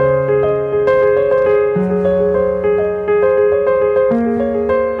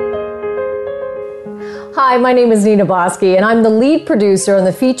 Hi, my name is Nina Bosky, and I'm the lead producer on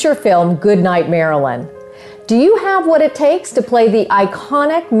the feature film Goodnight Marilyn. Do you have what it takes to play the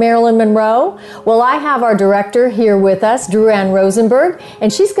iconic Marilyn Monroe? Well, I have our director here with us, Drew Ann Rosenberg,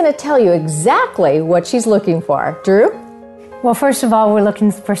 and she's going to tell you exactly what she's looking for. Drew? Well, first of all, we're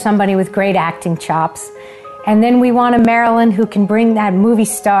looking for somebody with great acting chops. And then we want a Marilyn who can bring that movie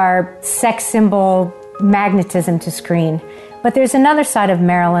star sex symbol magnetism to screen. But there's another side of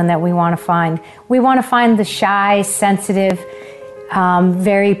Marilyn that we want to find. We want to find the shy, sensitive,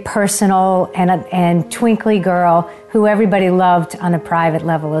 very personal and twinkly girl who everybody loved on a private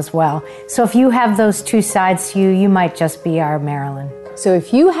level as well. So if you have those two sides to you, you might just be our Marilyn. So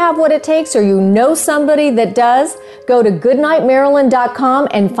if you have what it takes or you know somebody that does, go to goodnightmarilyn.com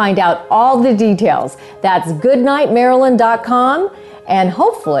and find out all the details. That's goodnightmarilyn.com, and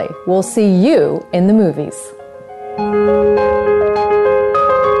hopefully we'll see you in the movies.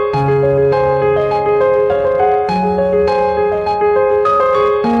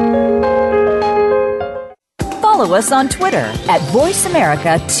 Follow us on Twitter at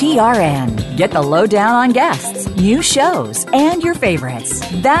VoiceAmericaTRN. Get the lowdown on guests, new shows, and your favorites.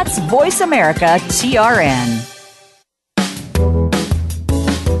 That's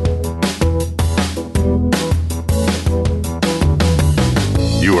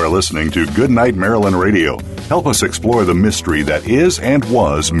VoiceAmericaTRN. You are listening to Goodnight Marilyn Radio. Help us explore the mystery that is and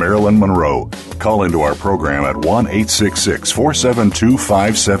was Marilyn Monroe. Call into our program at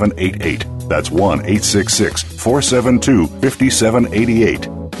 1-866-472-5788. That's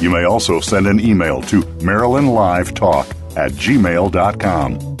 1-866-472-5788. You may also send an email to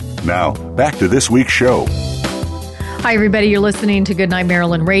marylandlivetalk@gmail.com. Now, back to this week's show. Hi, everybody. You're listening to Goodnight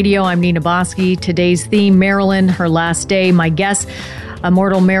Marilyn Radio. I'm Nina Bosky. Today's theme, Marilyn, her last day. My guests,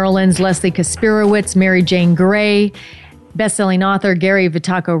 Immortal Marilyn's Leslie Kasperowitz, Mary Jane Gray, best-selling author Gary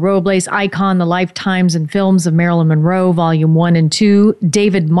Vitaco-Robles, Icon, The Lifetimes and Films of Marilyn Monroe, Volume 1 and 2,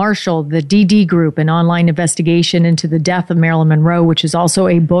 David Marshall, The DD Group, an online investigation into the death of Marilyn Monroe, which is also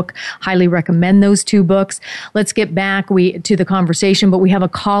a book. Highly recommend those two books. Let's get back to the conversation, but we have a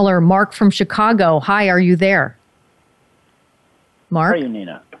caller, Mark from Chicago. Hi, are you there? Mark? How are you,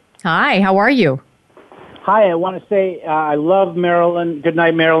 Nina? Hi, how are you? Hi, I want to say I love Marilyn,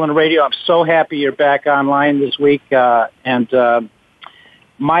 Goodnight Marilyn Radio. I'm so happy you're back online this week. My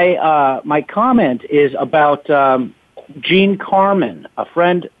comment is about Jean Carmen, a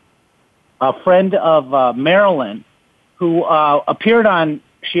friend of Marilyn, who appeared on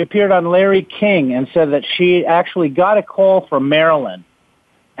Larry King and said that she actually got a call from Marilyn,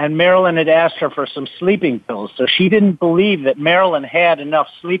 and Marilyn had asked her for some sleeping pills. So she didn't believe that Marilyn had enough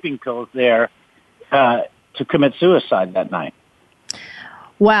sleeping pills there to commit suicide that night.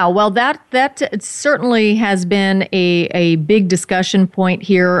 Wow. Well, that certainly has been a big discussion point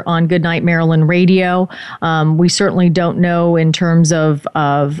here on Goodnight Marilyn Radio. We certainly don't know in terms of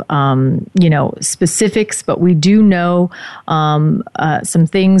specifics, but we do know some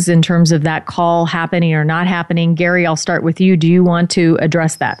things in terms of that call happening or not happening. Gary, I'll start with you. Do you want to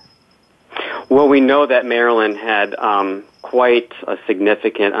address that? Well, we know that Marilyn had quite a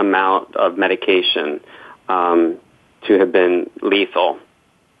significant amount of medication to have been lethal.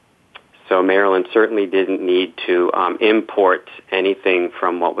 So Marilyn certainly didn't need to import anything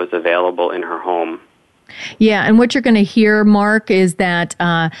from what was available in her home. Yeah, and what you're going to hear, Mark, is that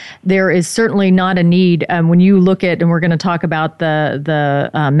there is certainly not a need when you look at, and we're going to talk about the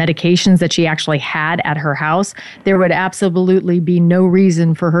medications that she actually had at her house. There would absolutely be no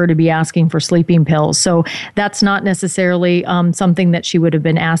reason for her to be asking for sleeping pills. So that's not necessarily something that she would have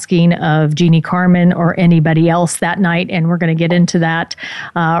been asking of Jeannie Carmen or anybody else that night. And we're going to get into that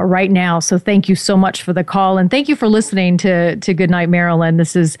right now. So thank you so much for the call, and thank you for listening to Goodnight Marilyn.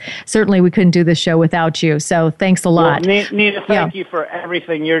 This is certainly, we couldn't do this show without you. So thanks a lot. Well, Nina, thank you for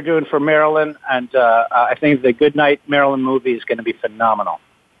everything you're doing for Marilyn, and I think the Goodnight Marilyn movie is going to be phenomenal.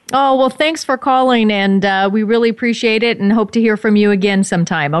 Oh, well, thanks for calling, and we really appreciate it and hope to hear from you again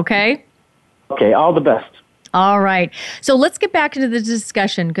sometime, okay? Okay, all the best. All right. So let's get back into the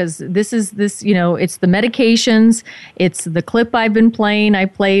discussion, because it's the medications. It's the clip I've been playing. I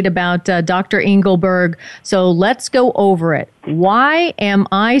played about Dr. Engelberg. So let's go over it. Why am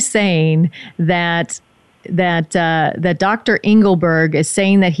I saying that Dr. Engelberg is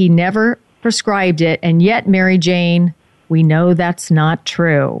saying that he never prescribed it, and yet, Mary Jane, we know that's not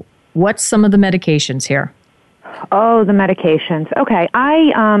true? What's some of the medications here? Oh, the medications. Okay,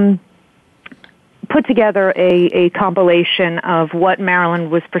 I put together a compilation of what Marilyn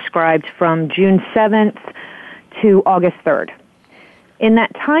was prescribed from June 7th to August 3rd. In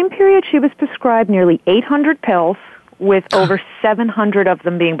that time period, she was prescribed nearly 800 pills, with over 700 of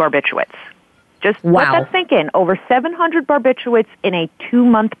them being barbiturates. Just let that sink in. Over 700 barbiturates in a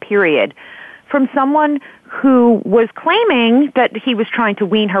 2-month period from someone who was claiming that he was trying to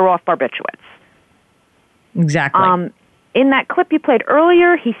wean her off barbiturates. Exactly. In that clip you played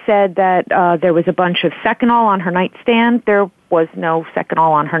earlier, he said that there was a bunch of Seconal on her nightstand. There was no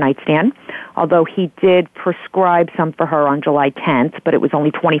Seconal on her nightstand, although he did prescribe some for her on July 10th, but it was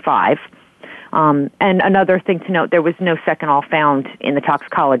only 25. And another thing to note, there was no Seconal found in the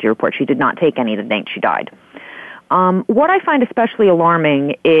toxicology report. She did not take any the night she died. What I find especially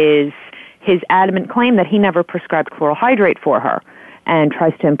alarming is his adamant claim that he never prescribed chloral hydrate for her, and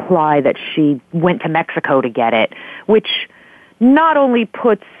tries to imply that she went to Mexico to get it, which not only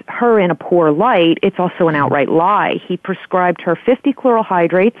puts her in a poor light, it's also an outright lie. He prescribed her 50 chloral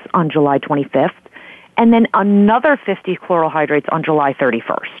hydrates on July 25th, and then another 50 chloral hydrates on July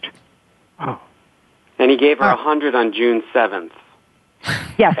 31st. Oh. And he gave her 100 on June 7th.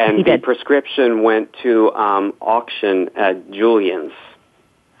 Yes, and he did. The prescription went to auction at Julian's.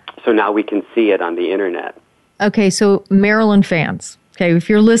 So now we can see it on the internet. Okay, so Marilyn fans, okay, if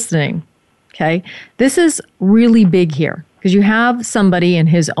you're listening, okay, this is really big here because you have somebody in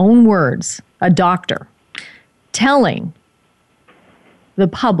his own words, a doctor, telling the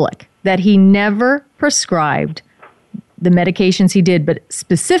public that he never prescribed the medications he did, but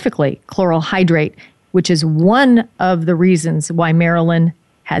specifically chloral hydrate, which is one of the reasons why Marilyn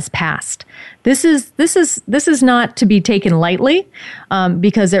has passed. This is not to be taken lightly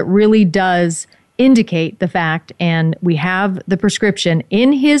because it really does indicate the fact, and we have the prescription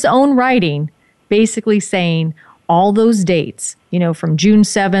in his own writing basically saying all those dates, from June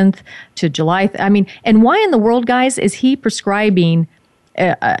 7th to July. And why in the world, guys, is he prescribing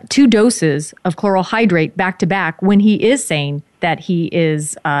 2 doses of chloral hydrate back to back when he is saying that he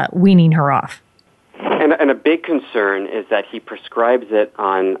is weaning her off? And a big concern is that he prescribes it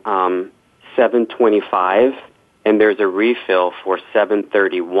on 7/25, and there's a refill for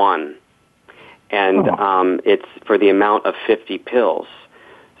 7/31. And it's for the amount of 50 pills.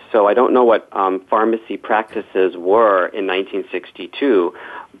 So I don't know what pharmacy practices were in 1962,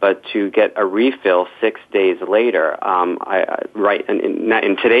 but to get a refill 6 days later,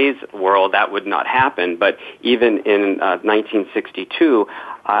 in today's world that would not happen. But even in 1962,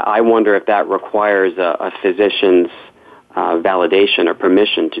 I wonder if that requires a physician's validation or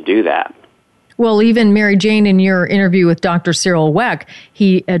permission to do that. Well, even Mary Jane, in your interview with Dr. Cyril Weck,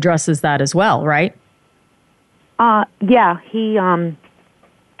 he addresses that as well, right? Yeah, he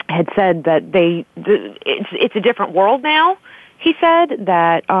had said that it's a different world now. He said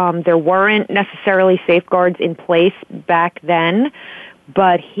that there weren't necessarily safeguards in place back then,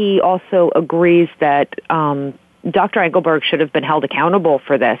 but he also agrees that Dr. Engelberg should have been held accountable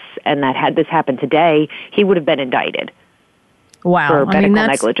for this, and that had this happened today, he would have been indicted. Wow. For medical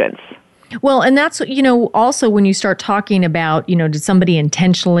negligence. Well, and that's, also when you start talking about, did somebody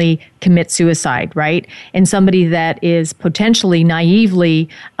intentionally commit suicide, right? And somebody that is potentially naively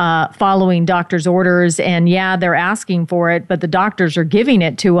following doctor's orders, and they're asking for it, but the doctors are giving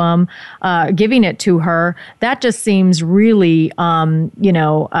it to them, giving it to her. That just seems really, not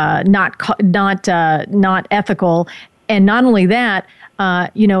ethical. And not only that,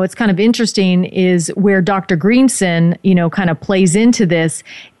 it's kind of interesting is where Dr. Greenson, kind of plays into this.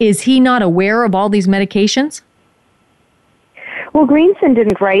 Is he not aware of all these medications? Well, Greenson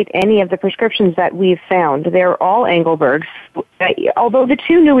didn't write any of the prescriptions that we've found. They're all Engelberg's. Although the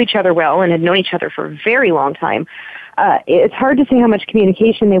two knew each other well and had known each other for a very long time, it's hard to say how much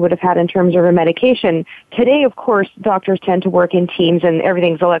communication they would have had in terms of a medication. Today, of course, doctors tend to work in teams and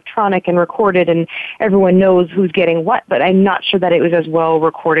everything's electronic and recorded and everyone knows who's getting what, but I'm not sure that it was as well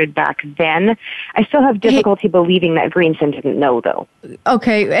recorded back then. I still have difficulty believing that Greenson didn't know, though.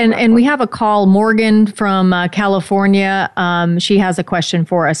 Okay, and we have a call. Morgan from California. She has a question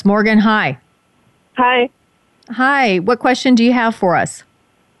for us. Morgan, hi. Hi. Hi. What question do you have for us?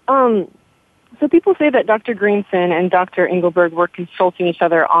 So people say that Dr. Greenson and Dr. Engelberg were consulting each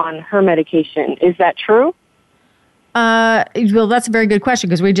other on her medication. Is that true? Well, that's a very good question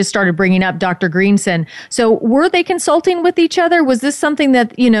because we just started bringing up Dr. Greenson. So were they consulting with each other? Was this something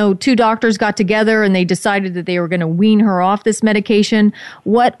that, two doctors got together and they decided that they were going to wean her off this medication?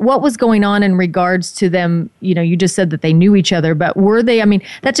 What was going on in regards to them? You just said that they knew each other, but were they? I mean,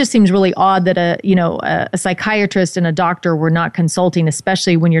 that just seems really odd that a psychiatrist and a doctor were not consulting,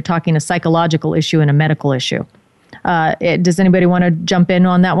 especially when you're talking a psychological issue and a medical issue. Does anybody want to jump in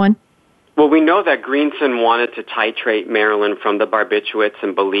on that one? Well, we know that Greenson wanted to titrate Marilyn from the barbiturates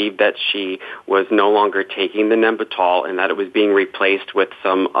and believed that she was no longer taking the Nembutal and that it was being replaced with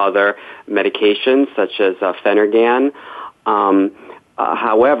some other medications such as Phenergan.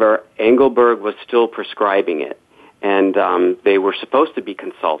 However, Engelberg was still prescribing it, and they were supposed to be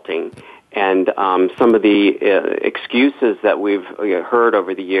consulting. And some of the excuses that we've heard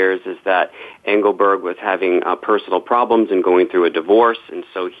over the years is that Engelberg was having personal problems and going through a divorce, and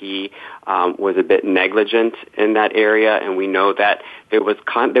so he was a bit negligent in that area. And we know that there was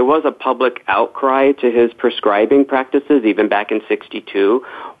a public outcry to his prescribing practices, even back in '62,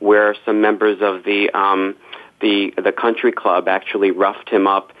 where some members of the country club actually roughed him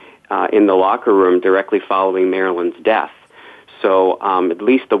up in the locker room directly following Marilyn's death. So at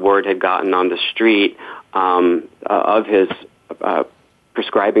least the word had gotten on the street of his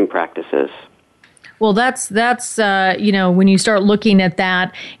prescribing practices. Well, that's when you start looking at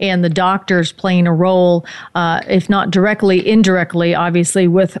that and the doctors playing a role, if not directly, indirectly, obviously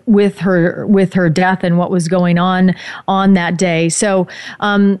with her death and what was going on that day. So,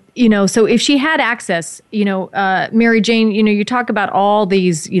 so if she had access, Mary Jane, you talk about all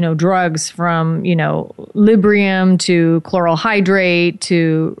these, drugs from, Librium to chloral hydrate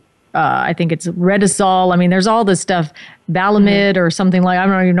to I think it's Redisol. I mean, there's all this stuff, Balamid or something like, I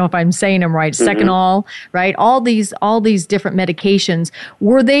don't even know if I'm saying them right, Seconal, right? All these different medications.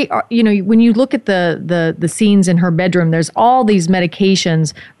 Were they, when you look at the scenes in her bedroom, there's all these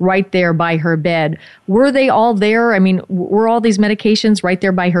medications right there by her bed. Were they all there? I mean, were all these medications right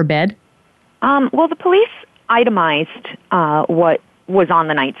there by her bed? Well, the police itemized what was on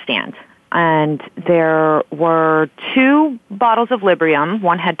the nightstand. And there were 2 bottles of Librium.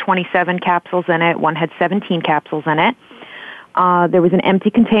 One had 27 capsules in it. One had 17 capsules in it. There was an empty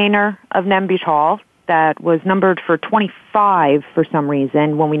container of Nembutal that was numbered for 25 for some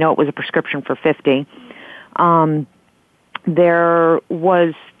reason, when we know it was a prescription for 50. There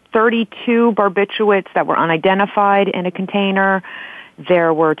was 32 barbiturates that were unidentified in a container.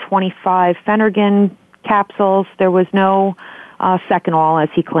 There were 25 Phenergan capsules. There was no Seconal, as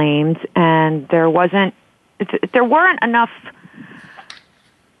he claimed, and there weren't enough,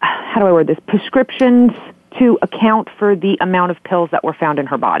 how do I word this, prescriptions to account for the amount of pills that were found in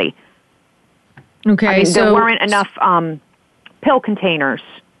her body. Okay, I mean, there weren't enough pill containers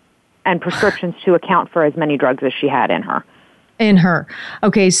and prescriptions to account for as many drugs as she had in her.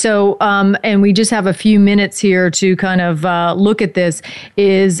 Okay, so, and we just have a few minutes here to kind of look at this.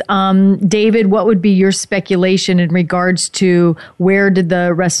 David, what would be your speculation in regards to where did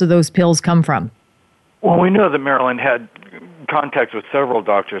the rest of those pills come from? Well, we know that Marilyn had contacts with several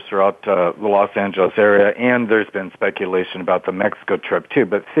doctors throughout the Los Angeles area, and there's been speculation about the Mexico trip, too.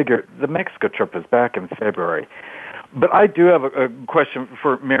 But figure, the Mexico trip was back in February. But I do have a question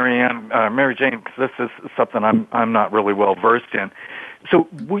for Mary Jane, because this is something I'm not really well versed in. So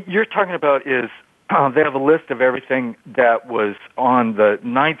what you're talking about is they have a list of everything that was on the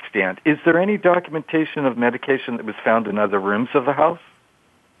nightstand. Is there any documentation of medication that was found in other rooms of the house?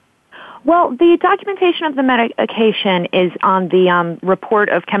 Well, the documentation of the medication is on the report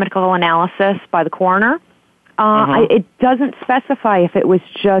of chemical analysis by the coroner. It doesn't specify if it was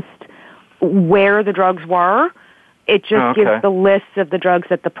just where the drugs were. It just gives the list of the drugs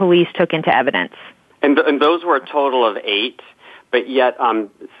that the police took into evidence. And those were a total of 8, but yet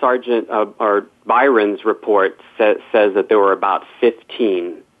Sergeant or Byron's report says that there were about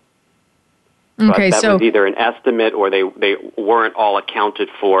 15. Okay, but that was either an estimate or they weren't all accounted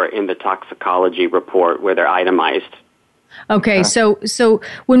for in the toxicology report where they're itemized. Okay, so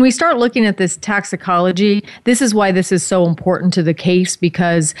when we start looking at this toxicology, this is why this is so important to the case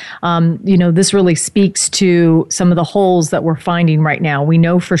because, this really speaks to some of the holes that we're finding right now. We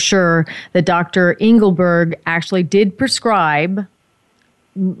know for sure that Dr. Engelberg actually did prescribe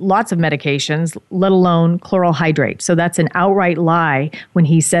lots of medications, let alone chloral hydrate. So that's an outright lie when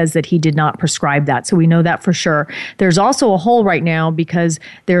he says that he did not prescribe that. So we know that for sure. There's also a hole right now because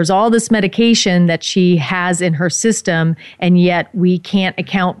there's all this medication that she has in her system, and yet we can't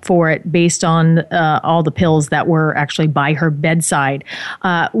account for it based on all the pills that were actually by her bedside.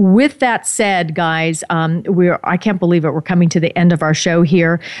 With that said, guys, I can't believe it. We're coming to the end of our show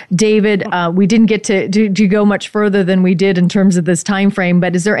here. David, we didn't get to go much further than we did in terms of this time frame.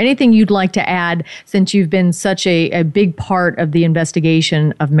 But is there anything you'd like to add since you've been such a big part of the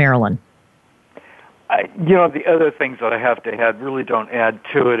investigation of Marilyn? The other things that I have to add really don't add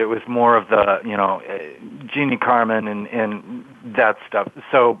to it. It was more of the, Jeannie Carmen and that stuff.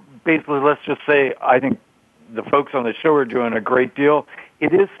 So basically, let's just say I think the folks on the show are doing a great deal.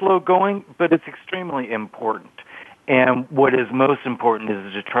 It is slow going, but it's extremely important. And what is most important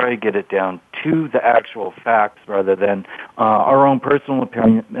is to try to get it down to the actual facts rather than our own personal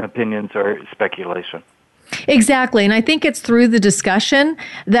opinions or speculation. Exactly. And I think it's through the discussion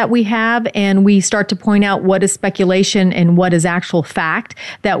that we have and we start to point out what is speculation and what is actual fact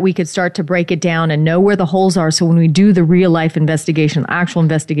that we could start to break it down and know where the holes are. So when we do the real life investigation, actual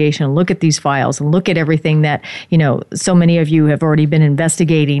investigation, look at these files and look at everything that, so many of you have already been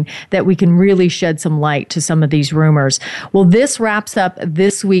investigating, that we can really shed some light to some of these rumors. Well, this wraps up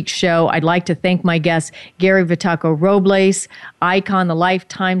this week's show. I'd like to thank my guests, Gary Vitaco-Robles, icon, the life,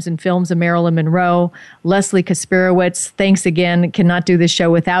 times, and films of Marilyn Monroe, Leslie Kaspirowicz, thanks again. Cannot do this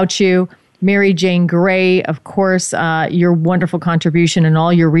show without you. Mary Jane Gray, of course, your wonderful contribution and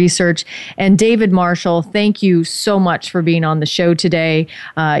all your research. And David Marshall, thank you so much for being on the show today.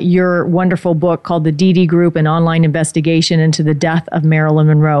 Your wonderful book called The DD Group, an online investigation into the death of Marilyn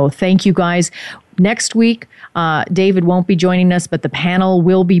Monroe. Thank you, guys. Next week, David won't be joining us, but the panel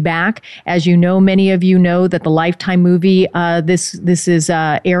will be back. As you know, many of you know that the Lifetime movie, this is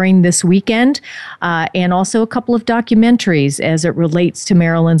airing this weekend, and also a couple of documentaries as it relates to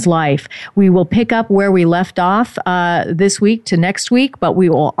Marilyn's life. We will pick up where we left off this week to next week, but we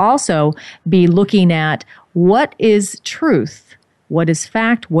will also be looking at what is truth. What is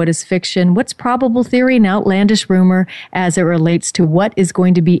fact? What is fiction? What's probable theory and outlandish rumor as it relates to what is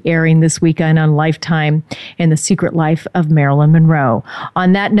going to be airing this weekend on Lifetime in the Secret Life of Marilyn Monroe.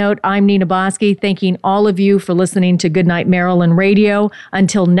 On that note, I'm Nina Bosky, thanking all of you for listening to Goodnight Marilyn Radio.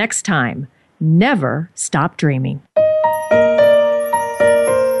 Until next time, never stop dreaming.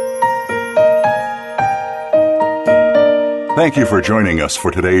 Thank you for joining us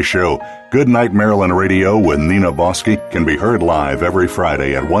for today's show. Good Night Marilyn Radio with Nina Bosky can be heard live every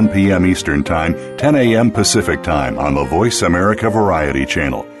Friday at 1 p.m. Eastern Time, 10 a.m. Pacific Time on the Voice America Variety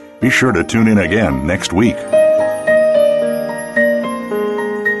Channel. Be sure to tune in again next week.